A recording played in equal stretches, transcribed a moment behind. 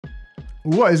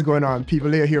What is going on, people?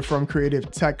 Leo here from Creative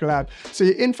Tech Lab. So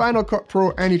you're in Final Cut Pro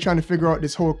and you're trying to figure out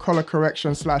this whole color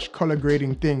correction / color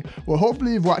grading thing. Well,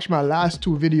 hopefully you've watched my last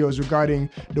two videos regarding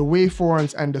the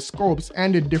waveforms and the scopes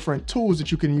and the different tools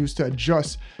that you can use to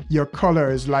adjust your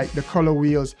colors, like the color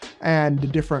wheels and the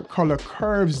different color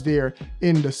curves there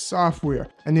in the software.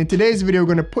 And in today's video,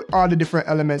 we're going to put all the different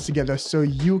elements together so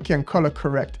you can color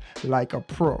correct like a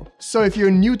pro. So if you're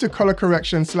new to color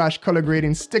correction / color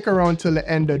grading, stick around till the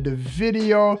end of the video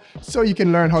so you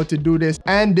can learn how to do this.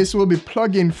 And this will be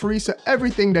plugin free, so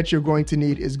everything that you're going to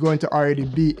need is going to already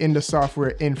be in the software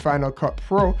in Final Cut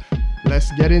Pro.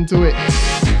 Let's get into it.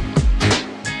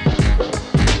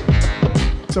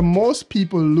 So most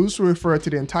people loosely refer to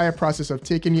the entire process of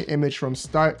taking your image from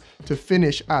start to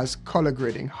finish as color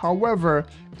grading. However,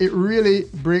 it really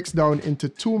breaks down into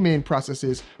two main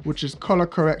processes, which is color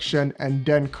correction and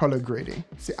then color grading.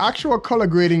 See, actual color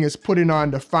grading is putting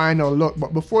on the final look,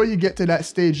 but before you get to that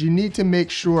stage, you need to make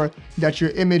sure that your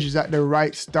image is at the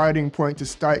right starting point to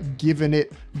start giving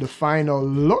it the final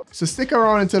look. So stick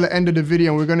around until the end of the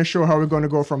video and we're going to show how we're going to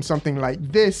go from something like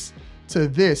this to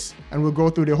this, and we'll go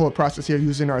through the whole process here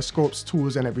using our scopes,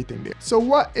 tools, and everything there. So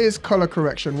what is color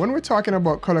correction? When we're talking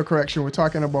about color correction, we're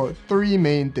talking about three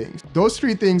main things. Those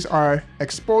three things are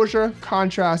exposure,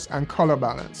 contrast, and color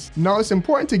balance. Now it's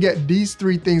important to get these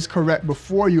three things correct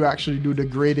before you actually do the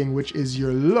grading, which is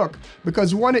your look,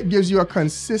 because one, it gives you a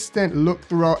consistent look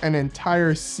throughout an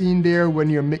entire scene there when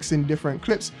you're mixing different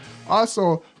clips.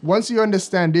 Also, once you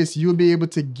understand this, you'll be able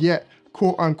to get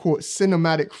quote-unquote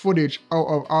cinematic footage out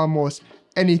of almost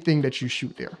anything that you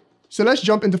shoot there. So let's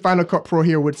jump into Final Cut Pro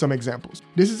here with some examples.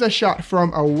 This is a shot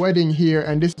from a wedding here,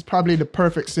 and this is probably the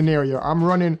perfect scenario. I'm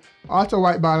running auto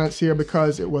white balance here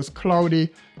because it was cloudy.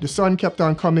 The sun kept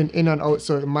on coming in and out,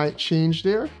 so it might change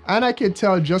there. And I could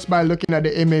tell just by looking at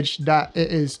the image that it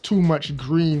is too much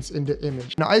greens in the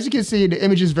image. Now, as you can see, the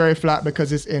image is very flat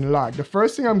because it's in log. The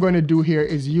first thing I'm going to do here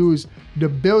is use the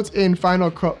built-in Final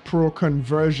Cut Pro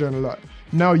conversion LUT.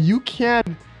 Now, you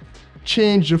can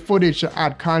change the footage to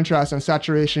add contrast and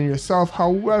saturation yourself.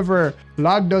 However,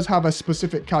 log does have a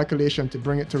specific calculation to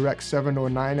bring it to Rec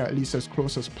 709, or at least as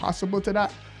close as possible to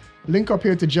that. Link up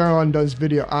here to General Undon's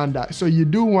video on that. So you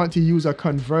do want to use a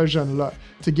conversion LUT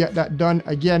to get that done.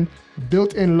 Again,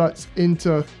 built-in LUTs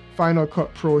into Final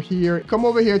Cut Pro here. Come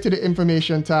over here to the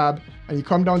information tab and you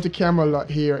come down to camera LUT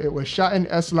here. It was shot in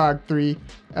S-Log3,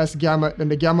 S-Gamut, and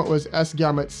the gamut was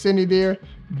S-Gamut Cine there.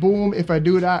 Boom, if I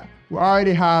do that, we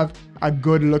already have a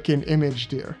good looking image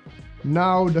there.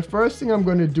 Now, the first thing I'm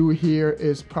going to do here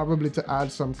is probably to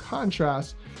add some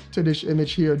contrast to this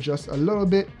image here just a little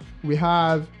bit. We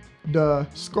have the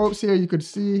scopes here. You could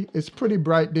see it's pretty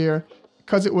bright there.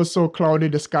 Because it was so cloudy,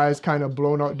 the sky is kind of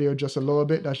blown out there just a little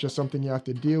bit. That's just something you have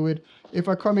to deal with. If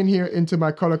I come in here into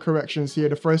my color corrections here,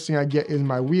 the first thing I get is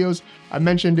my wheels. I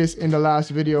mentioned this in the last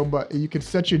video, but you can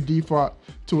set your default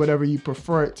to whatever you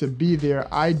prefer it to be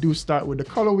there. I do start with the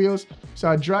color wheels. So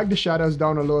I drag the shadows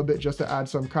down a little bit just to add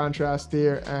some contrast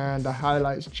there, and the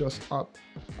highlights just up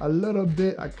a little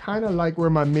bit. I kind of like where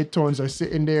my midtones are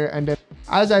sitting there. And then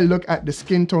as I look at the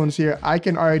skin tones here, I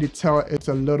can already tell it's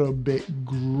a little bit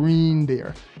green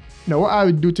there. Now what I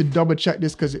would do to double check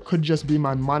this, because it could just be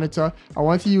my monitor, I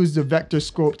want to use the vector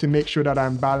scope to make sure that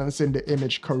I'm balancing the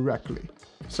image correctly.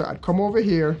 So I'd come over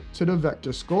here to the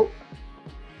vector scope.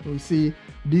 We see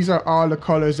these are all the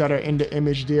colors that are in the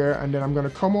image there. And then I'm going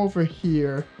to come over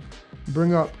here,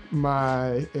 bring up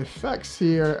my effects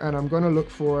here, and I'm going to look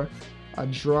for a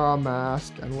draw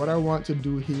mask. And what I want to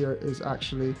do here is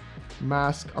actually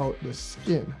mask out the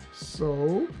skin.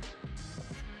 So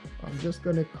I'm just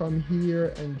gonna come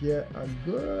here and get a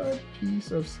good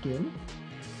piece of skin,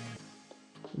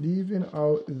 leaving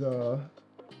out the,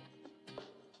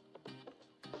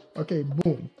 okay,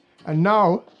 boom. And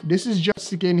now this is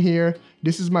just skin here.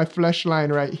 This is my flesh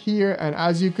line right here. And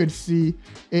as you could see,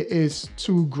 it is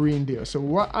too green there. So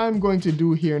what I'm going to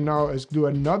do here now is do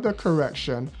another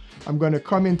correction. I'm going to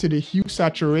come into the hue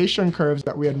saturation curves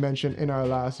that we had mentioned in our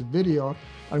last video.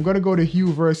 I'm going to go to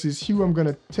hue versus hue. I'm going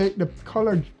to take the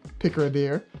color picker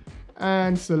there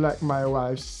and select my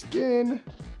wife's skin.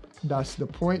 That's the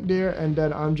point there. And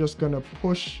then I'm just going to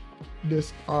push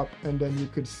this up, and then you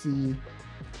could see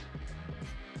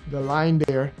the line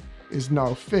there is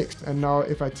now fixed. And now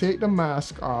if I take the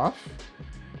mask off,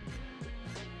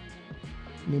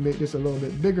 let me make this a little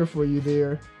bit bigger for you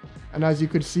there. And as you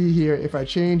could see here, if I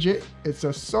change it, it's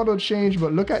a subtle change,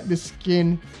 but look at the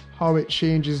skin, how it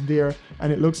changes there,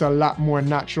 and it looks a lot more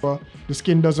natural. The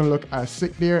skin doesn't look as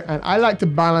thick there. And I like to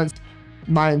balance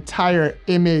my entire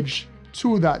image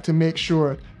to that to make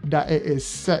sure that it is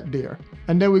set there.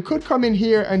 And then we could come in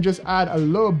here and just add a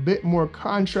little bit more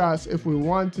contrast if we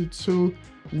wanted to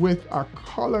with our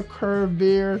color curve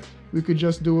there. We could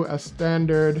just do a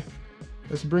standard.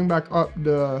 Let's bring back up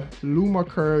the Luma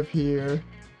curve here.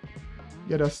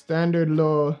 Get a standard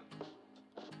little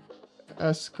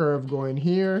S curve going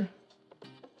here.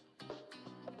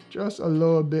 Just a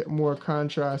little bit more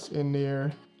contrast in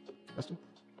there.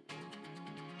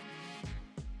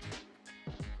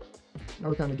 Now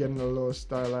we're kind of getting a little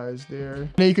stylized there.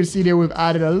 Now you can see there we've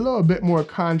added a little bit more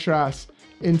contrast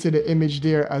into the image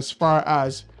there as far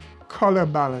as color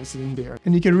balancing there.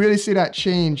 And you can really see that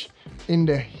change in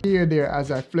the hair there as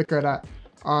I flicker that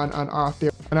on and off there.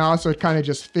 And I also kind of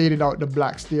just faded out the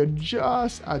blacks there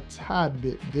just a tad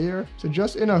bit there. So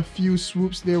just in a few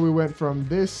swoops there, we went from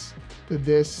this to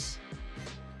this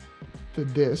to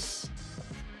this.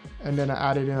 And then I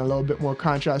added in a little bit more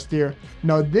contrast there.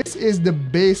 Now this is the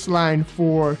baseline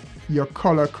for your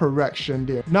color correction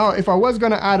there. Now if I was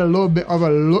gonna add a little bit of a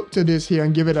look to this here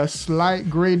and give it a slight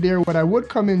grade there, what I would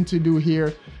come in to do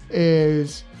here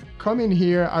is come in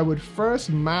here, I would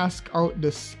first mask out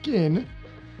the skin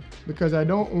because I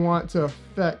don't want to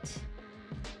affect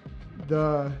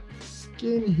the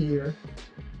skin here.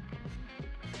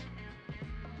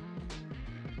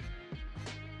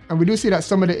 And we do see that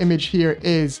some of the image here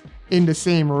is in the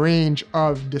same range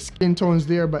of the skin tones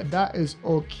there, but that is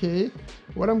okay.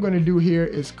 What I'm going to do here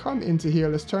is come into here.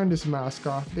 Let's turn this mask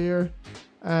off there.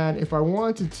 And if I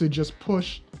wanted to just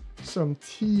push some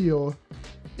teal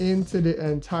into the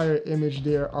entire image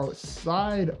there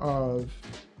outside of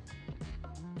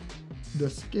the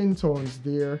skin tones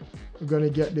there, we're going to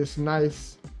get this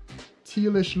nice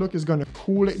tealish look. Is going to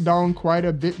cool it down quite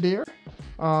a bit there.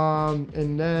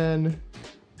 And then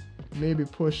maybe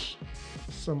push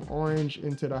some orange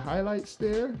into the highlights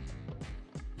there.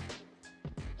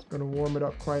 It's gonna warm it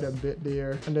up quite a bit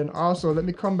there. And then also let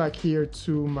me come back here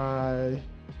to my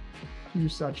hue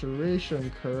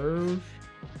saturation curve.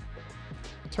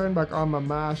 Turn back on my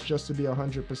mask just to be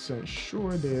 100%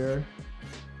 sure there.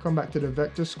 Come back to the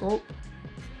vector scope.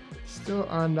 Still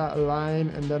on that line,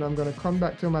 and then I'm gonna come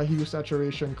back to my hue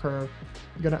saturation curve.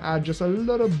 I'm gonna add just a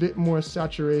little bit more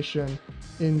saturation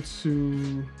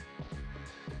into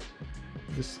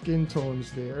the skin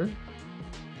tones there.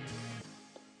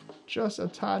 Just a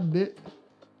tad bit.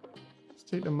 Let's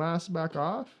take the mask back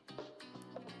off.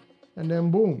 And then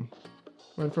boom.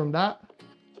 Went from that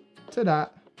to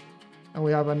that. And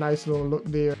we have a nice little look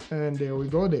there. And there we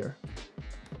go there.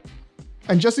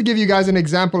 And just to give you guys an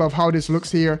example of how this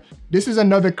looks here, this is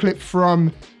another clip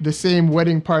from the same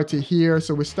wedding party here.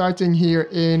 So we're starting here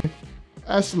in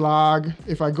S-Log.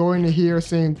 If I go into here,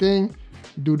 same thing,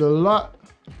 do the LUT.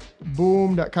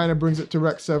 Boom, that kind of brings it to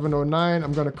Rec 709.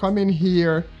 I'm gonna come in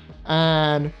here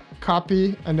and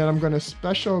copy, and then I'm gonna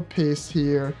special paste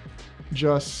here,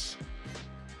 just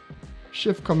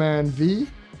Shift Command V,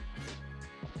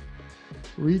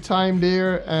 retime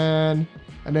there, and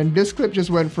then this clip just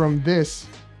went from this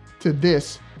to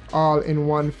this all in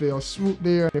one fell swoop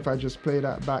there. If I just play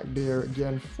that back there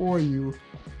again for you,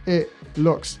 it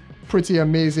looks pretty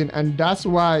amazing. And that's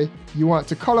why you want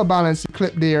to color balance your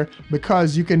clip there,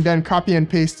 because you can then copy and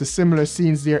paste the similar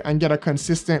scenes there and get a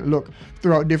consistent look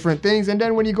throughout different things. And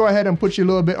then when you go ahead and put your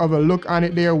little bit of a look on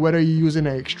it there, whether you're using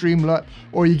an extreme LUT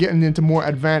or you're getting into more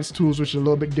advanced tools, which is a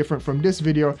little bit different from this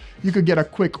video, you could get a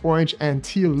quick orange and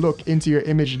teal look into your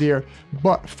image there,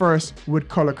 but first with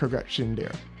color correction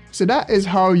there. So that is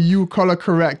how you color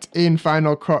correct in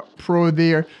Final Cut Pro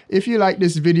there. If you like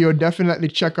this video, definitely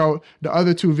check out the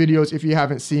other two videos if you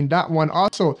haven't seen that one.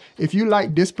 Also, if you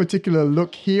like this particular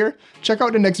look here, check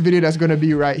out the next video that's gonna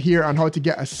be right here on how to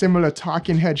get a similar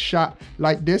talking head shot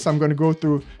like this. I'm gonna go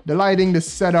through the lighting, the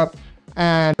setup,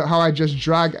 and how I just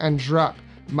drag and drop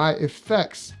my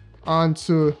effects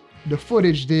onto the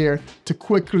footage there to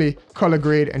quickly color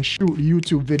grade and shoot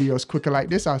YouTube videos quicker like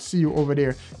this. I'll see you over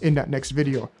there in that next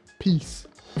video. Peace.